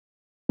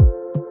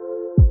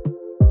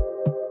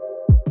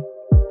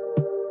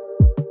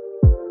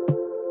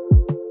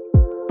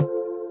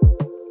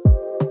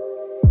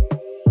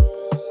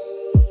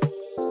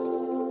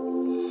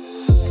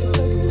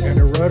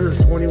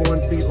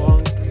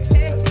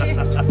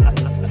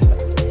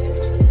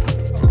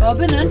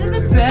Bobbing under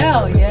the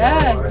bell,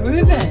 yeah,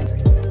 grooving.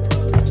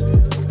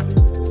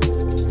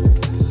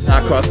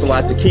 Not cost a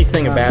lot. The key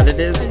thing about it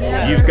is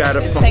you've got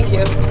to. Thank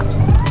you.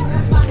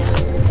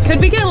 Could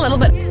we get a little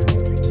bit?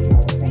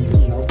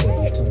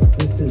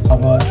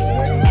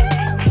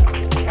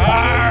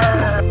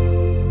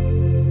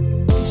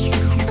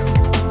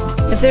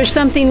 If there's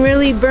something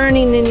really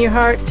burning in your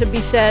heart to be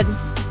said,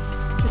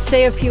 just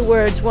say a few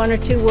words, 1 or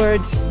 2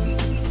 words.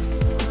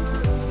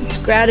 It's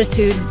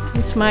gratitude.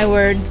 It's my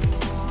word.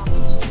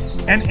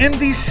 And in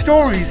these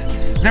stories,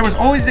 there was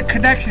always a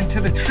connection to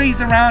the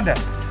trees around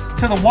us,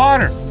 to the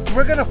water.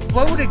 We're gonna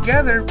flow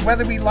together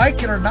whether we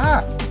like it or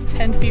not.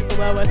 10 feet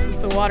above us is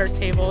the water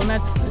table, and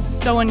that's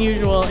so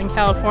unusual in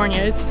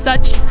California. It's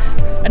such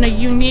a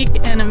unique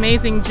and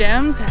amazing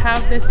gem to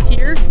have this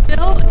here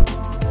still.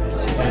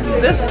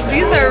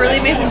 These are really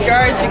amazing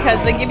jars because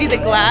they give you the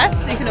glass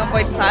so you can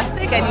avoid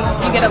plastic, and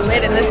you get a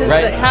lid, and this is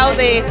how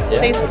they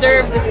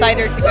serve the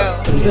cider to go.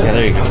 Yeah,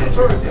 there you go.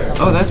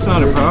 Oh, that's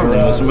not a problem.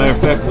 As a matter of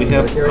fact, we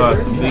have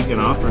some vegan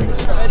offerings.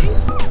 Ready?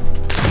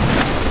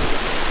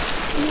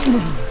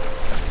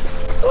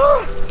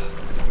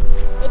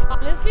 It's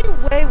honestly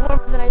way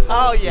warmer than I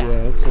thought. Oh yeah.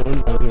 Yeah, it's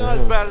warm. Not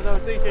as bad as I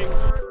was thinking.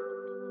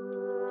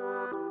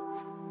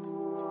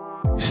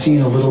 You've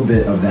seen a little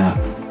bit of that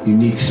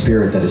unique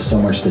spirit that is so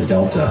much the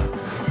Delta.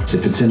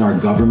 If it's in our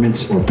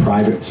governments or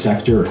private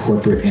sector or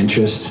corporate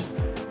interest,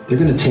 they're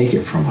going to take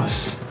it from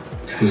us.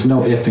 There's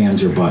no ifs,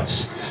 ands, or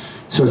buts.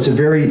 So it's a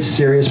very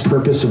serious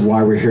purpose of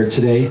why we're here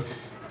today.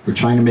 We're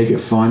trying to make it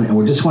fun, and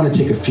we just want to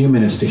take a few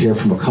minutes to hear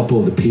from a couple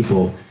of the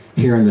people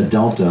here in the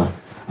Delta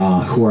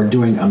who are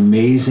doing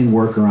amazing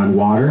work around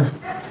water,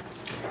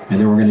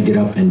 and then we're going to get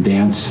up and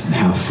dance and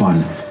have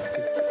fun.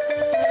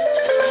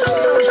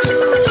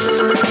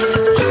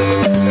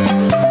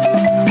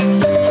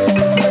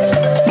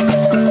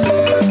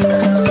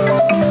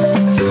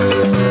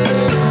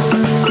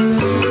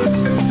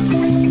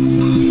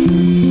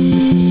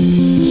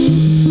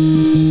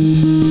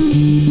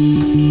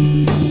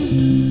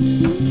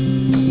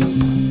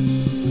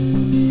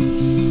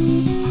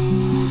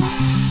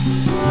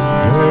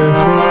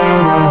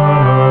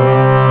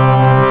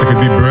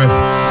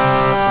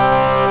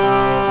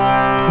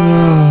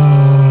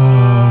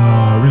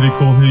 Really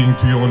cool healing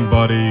to your own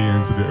body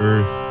and to the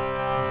earth.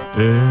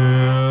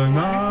 It's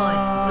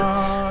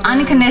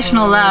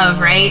unconditional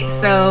love, right?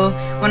 So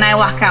when I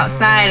walk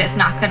outside, it's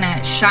not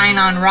gonna shine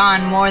on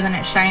Ron more than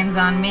it shines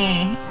on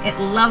me. It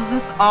loves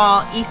us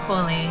all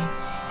equally.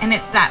 And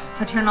it's that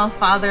paternal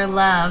father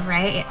love,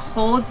 right? It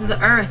holds the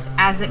earth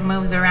as it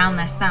moves around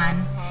the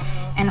sun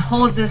and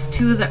holds us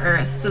to the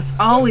earth. So it's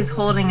always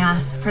holding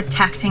us,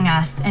 protecting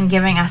us, and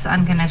giving us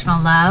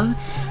unconditional love.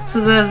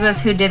 So those of us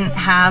who didn't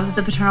have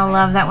the paternal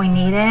love that we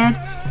needed,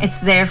 it's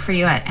there for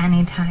you at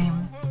any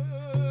time.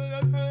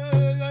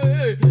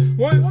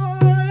 What?